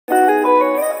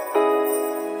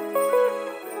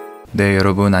네,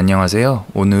 여러분 안녕하세요.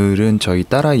 오늘은 저희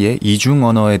딸아이의 이중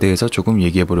언어에 대해서 조금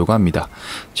얘기해 보려고 합니다.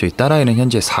 저희 딸아이는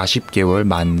현재 40개월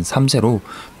만 3세로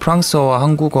프랑스어와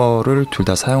한국어를 둘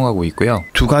다 사용하고 있고요.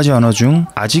 두 가지 언어 중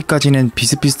아직까지는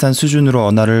비슷비슷한 수준으로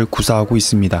언어를 구사하고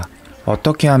있습니다.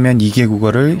 어떻게 하면 2개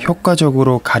국어를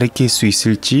효과적으로 가르칠 수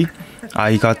있을지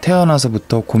아이가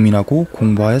태어나서부터 고민하고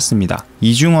공부하였습니다.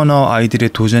 이중 언어 아이들의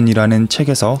도전이라는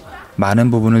책에서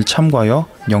많은 부분을 참고하여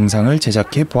영상을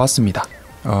제작해 보았습니다.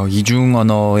 이중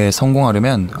언어에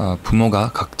성공하려면 부모가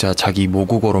각자 자기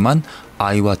모국어로만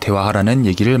아이와 대화하라는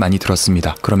얘기를 많이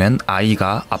들었습니다. 그러면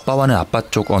아이가 아빠와는 아빠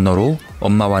쪽 언어로,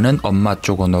 엄마와는 엄마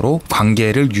쪽 언어로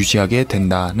관계를 유지하게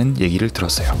된다는 얘기를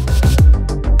들었어요.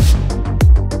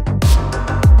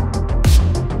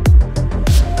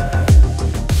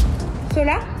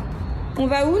 Sola, on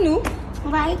va où nous? On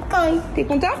va à l'école. T'es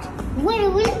contente? Oui.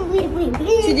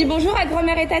 Tu dis bonjour à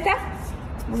grand-mère et tata?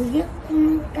 Bonjour,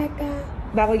 tata.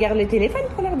 Bah regarde le téléphone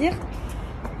pour leur dire.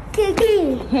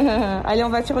 Kiki. Allez, on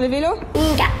va sur le vélo?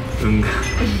 Nga.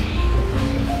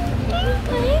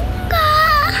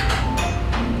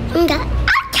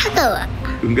 아, 차가워.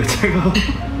 응가 차가워?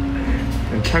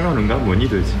 차가운 응가 뭐니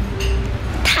도대체?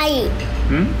 타이.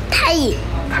 응? 타이.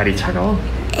 다리 차가워?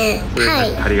 응, 왜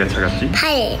타이. 다리가 차갑지?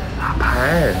 타이. 아,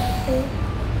 발.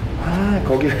 아,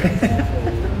 거기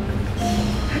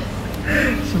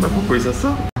신발 벗고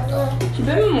있었어? Tu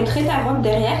peux me montrer ta robe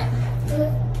derrière?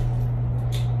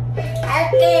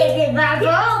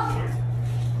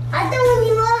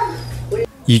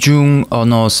 이중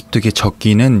언어 습득의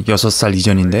적기는 6살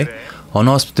이전인데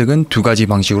언어 습득은 두 가지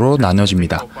방식으로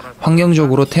나눠집니다.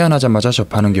 환경적으로 태어나자마자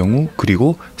접하는 경우,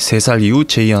 그리고 3살 이후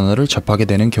제2언어를 접하게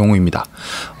되는 경우입니다.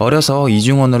 어려서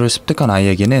이중 언어를 습득한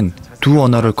아이에게는 두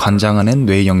언어를 관장하는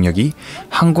뇌 영역이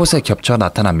한 곳에 겹쳐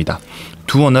나타납니다.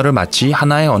 두 언어를 마치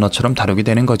하나의 언어처럼 다루게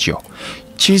되는 거지요.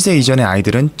 7세 이전의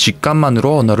아이들은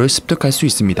직감만으로 언어를 습득할 수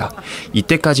있습니다.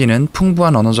 이때까지는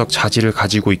풍부한 언어적 자질을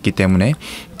가지고 있기 때문에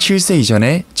 7세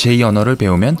이전에 제2언어를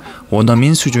배우면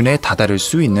원어민 수준에 다다를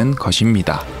수 있는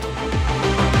것입니다.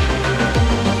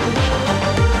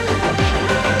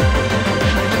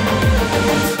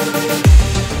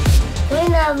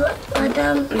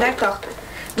 D'accord.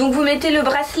 Donc vous mettez le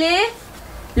bracelet,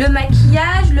 le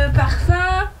maquillage, le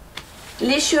parfum,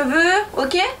 les cheveux,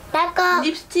 ok? D'accord.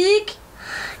 Lipstick.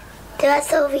 Tu vas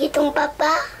sauver ton papa.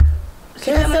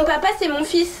 C'est pas mon papa, c'est mon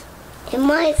fils. Et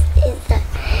moi, c'est ça.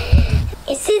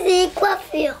 Et c'est des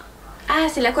coiffures. Ah,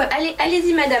 c'est la quoi? Allez,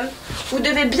 allez-y, madame. Vous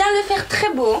devez bien le faire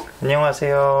très beau.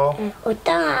 안녕하세요.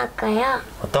 어떤 할까요?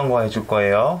 어떤 거 해줄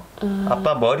거예요?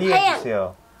 아빠 머리 하얀.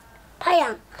 해주세요.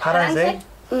 파양. 파란색?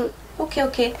 응. Ok,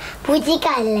 ok. 무지개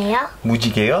할래요?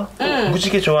 무지개요? 응.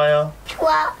 무지개 좋아요.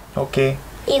 좋아. 오케이.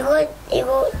 이거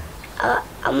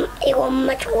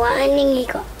엄마 좋아하는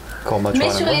이거. 그거 엄마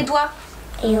Mets sur les 좋아하는 거?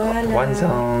 doigts. 이거.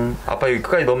 완성. 아빠 여기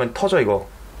끝까지 넣으면 터져 이거.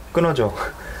 끊어져.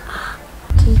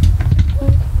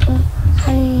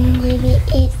 한 입이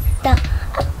있어.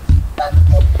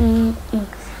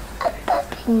 아빠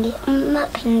펭귄, 엄마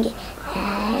펭귄,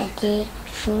 아기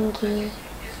펭귄.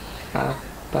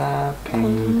 아빠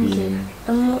펭귄.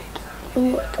 너무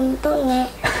뚱뚱해.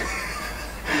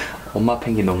 엄마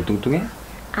펭귄 너무 뚱뚱해?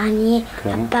 아니,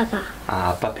 그러면? 아빠가. 아,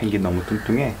 아빠 펭귄 너무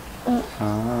뚱뚱해? 응.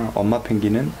 아, 엄마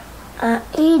펭귄은?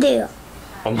 힘들어.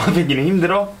 엄마 펭귄은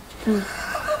힘들어? 응.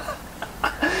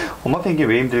 엄마 펭귄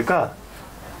왜 힘들까?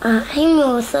 힘이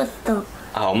없었어.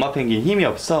 아, 엄마 펭귄 힘이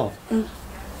없어? 응.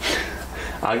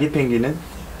 아기 펭귄은?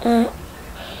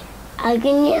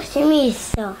 아기는 힘이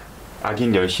있어.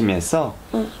 아긴 열심히 했어?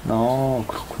 응.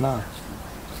 그렇구나.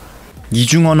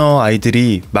 이중언어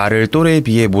아이들이 말을 또래에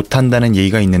비해 못한다는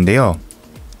얘기가 있는데요.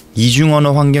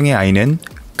 이중언어 환경의 아이는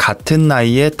같은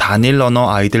나이의 단일 언어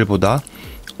아이들보다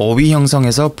어휘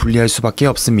형성에서 불리할 수밖에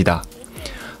없습니다.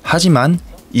 하지만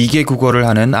 2개 국어를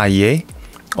하는 아이의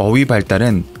어휘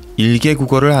발달은 1개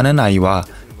국어를 하는 아이와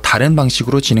다른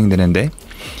방식으로 진행되는데,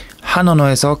 한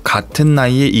언어에서 같은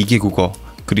나이의 2개 국어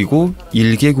그리고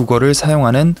 1개 국어를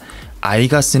사용하는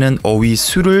아이가 쓰는 어휘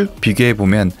수를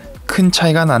비교해보면 큰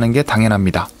차이가 나는 게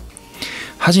당연합니다.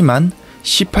 하지만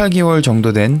 18개월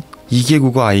정도 된 2개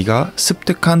국어 아이가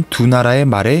습득한 두 나라의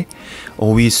말의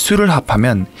어휘 수를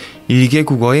합하면 1개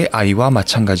국어의 아이와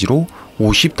마찬가지로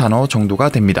 50단어 정도가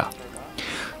됩니다.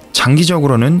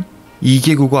 장기적으로는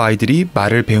 2개 국어 아이들이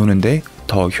말을 배우는데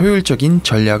더 효율적인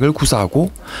전략을 구사하고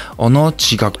언어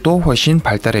지각도 훨씬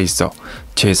발달해 있어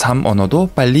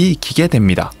제3언어도 빨리 익히게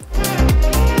됩니다.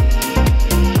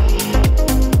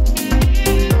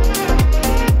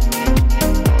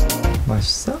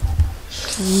 맛있어?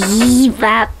 이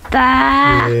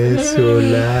봐봐. 네,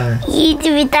 솔라. 이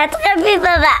집이 따뜻한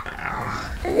봐봐.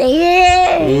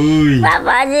 네.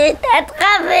 아빠는 다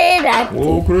카메라.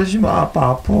 오, 그러지 마. 아빠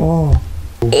아파.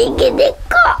 이게 내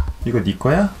거. 이거 네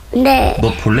거야? 네.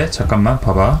 너 볼래? 잠깐만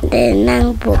봐봐. 네,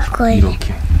 난 볼 거야.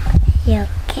 이렇게.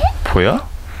 이렇게. 보여?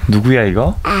 누구야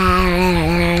이거?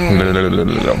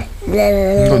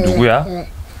 이거 누구야?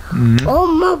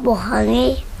 엄마 뭐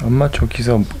하니? 엄마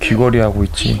저기서 귀걸이 하고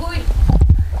있지.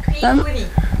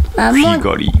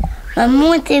 귀걸이.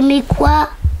 Maman, t'es mis quoi?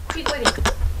 T'es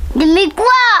mis quoi?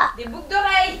 Des boucles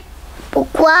d'oreilles.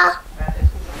 Pourquoi?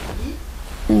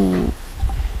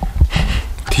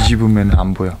 뒤집으면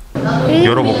안 보여.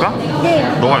 열어볼까? 네.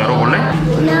 너가 열어볼래?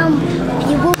 난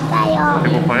배고파요.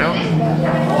 배고파요?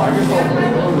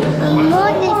 뭐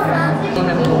있어?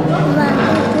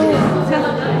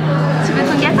 Tu veux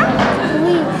ton gâteau?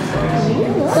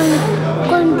 Oui.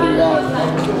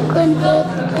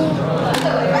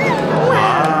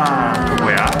 아,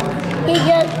 뭐야?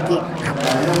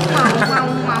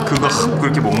 그거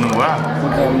그렇게 먹는 거야?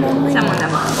 C'est à mon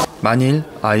amour. 만일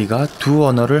아이가 두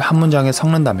언어를 한 문장에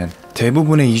섞는다면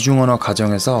대부분의 이중언어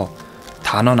가정에서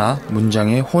단어나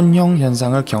문장의 혼형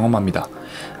현상을 경험합니다.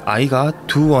 아이가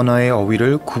두 언어의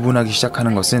어휘를 구분하기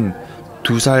시작하는 것은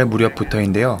 2살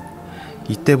무렵부터인데요.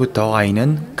 이때부터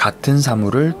아이는 같은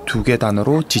사물을 두 개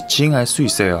단어로 지칭할 수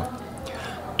있어요.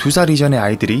 2살 이전의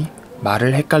아이들이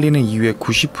말을 헷갈리는 이유의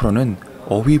 90%는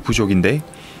어휘 부족인데,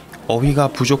 어휘가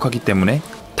부족하기 때문에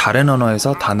다른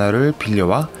언어에서 단어를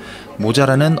빌려와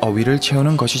모자라는 어휘를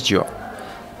채우는 것이지요.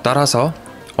 따라서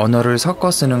언어를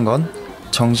섞어 쓰는 건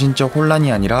정신적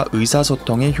혼란이 아니라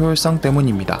의사소통의 효율성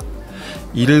때문입니다.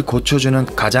 이를 고쳐주는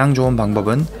가장 좋은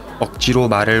방법은 억지로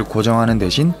말을 고정하는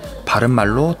대신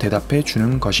바른말로 대답해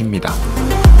주는 것입니다.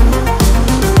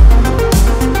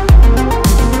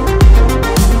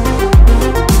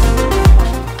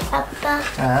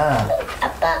 아빠.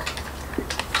 아빠.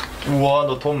 우와,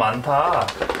 너 돈 많다.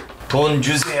 돈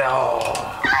주세요.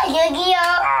 여기요.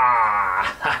 아,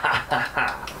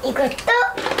 이것도?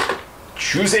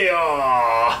 주세요.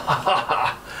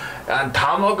 난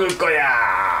다 먹을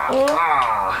거야. 응.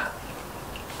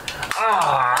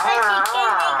 아,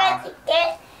 내가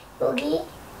줄게. 여기.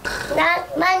 난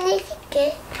많이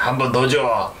줄게. 한 번 더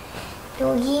줘.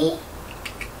 여기.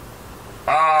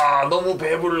 아, 너무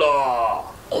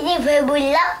배불러. 이제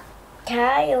배불러?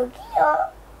 자,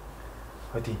 여기요.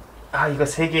 어디? 아, 이거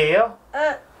 3개예요?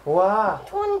 응. 와,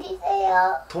 돈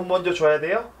주세요. 돈 먼저 줘야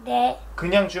돼요? 네.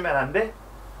 그냥 주면 안 돼?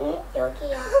 응,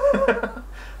 여기요.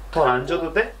 돈 안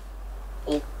줘도 돼?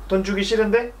 이- 돈 주기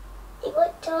싫은데? 이거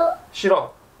줘.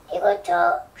 싫어. 이거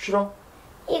줘. 싫어.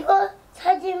 이거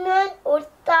사주면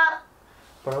없다.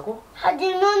 뭐라고?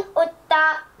 사주면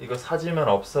없다. 이거 사지면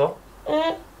없어.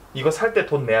 응, 이거 살 때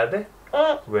돈 내야 돼?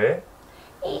 응. 왜?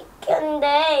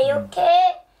 근데 이렇게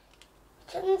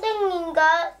선생님과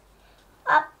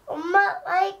엄마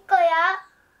할 거야.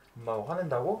 엄마가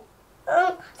화낸다고?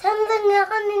 응, 선생님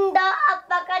하는다.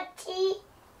 아빠 같이.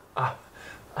 아,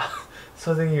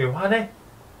 선생님이 화내?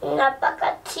 응, 아빠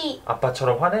같이.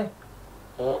 아빠처럼 화내?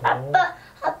 응,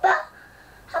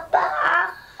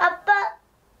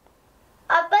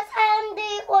 아빠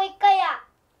사람들이 올 거야.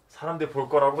 사람들 볼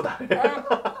거라고 나를.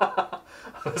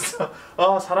 알았어.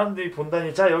 아, 사람들이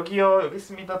본다니. 자, 여기요. 여기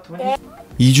있습니다. 돈이. 네.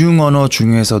 이중 언어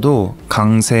중에서도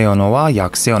강세 언어와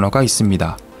약세 언어가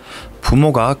있습니다.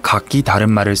 부모가 각기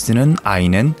다른 말을 쓰는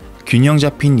아이는 균형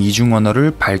잡힌 이중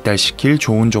언어를 발달시킬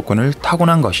좋은 조건을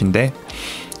타고난 것인데,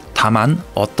 다만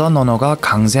어떤 언어가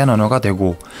강세한 언어가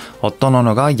되고 어떤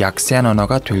언어가 약세한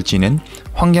언어가 될지는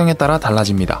환경에 따라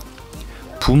달라집니다.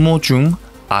 부모 중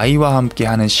아이와 함께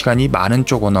하는 시간이 많은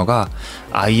쪽 언어가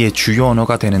아이의 주요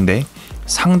언어가 되는데,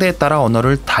 상대에 따라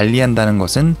언어를 달리한다는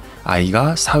것은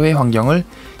아이가 사회 환경을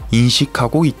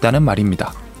인식하고 있다는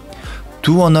말입니다.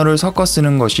 두 언어를 섞어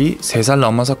쓰는 것이 3살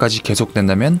넘어서까지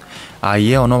계속된다면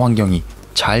아이의 언어 환경이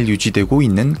잘 유지되고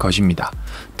있는 것입니다.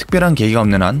 특별한 계기가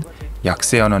없는 한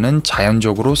약세 언어는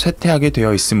자연적으로 쇠퇴하게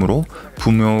되어 있으므로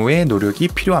부모의 노력이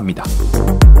필요합니다.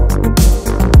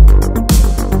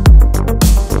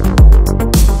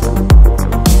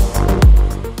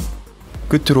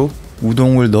 끝으로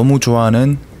우동을 너무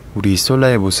좋아하는 우리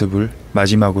솔라의 모습을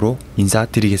마지막으로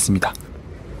인사드리겠습니다.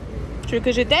 Tu veux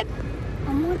que je t'aide?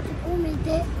 엄마 조금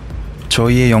이제.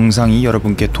 저희의 영상이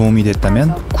여러분께 도움이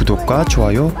됐다면 구독과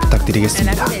좋아요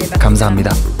부탁드리겠습니다.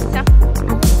 감사합니다.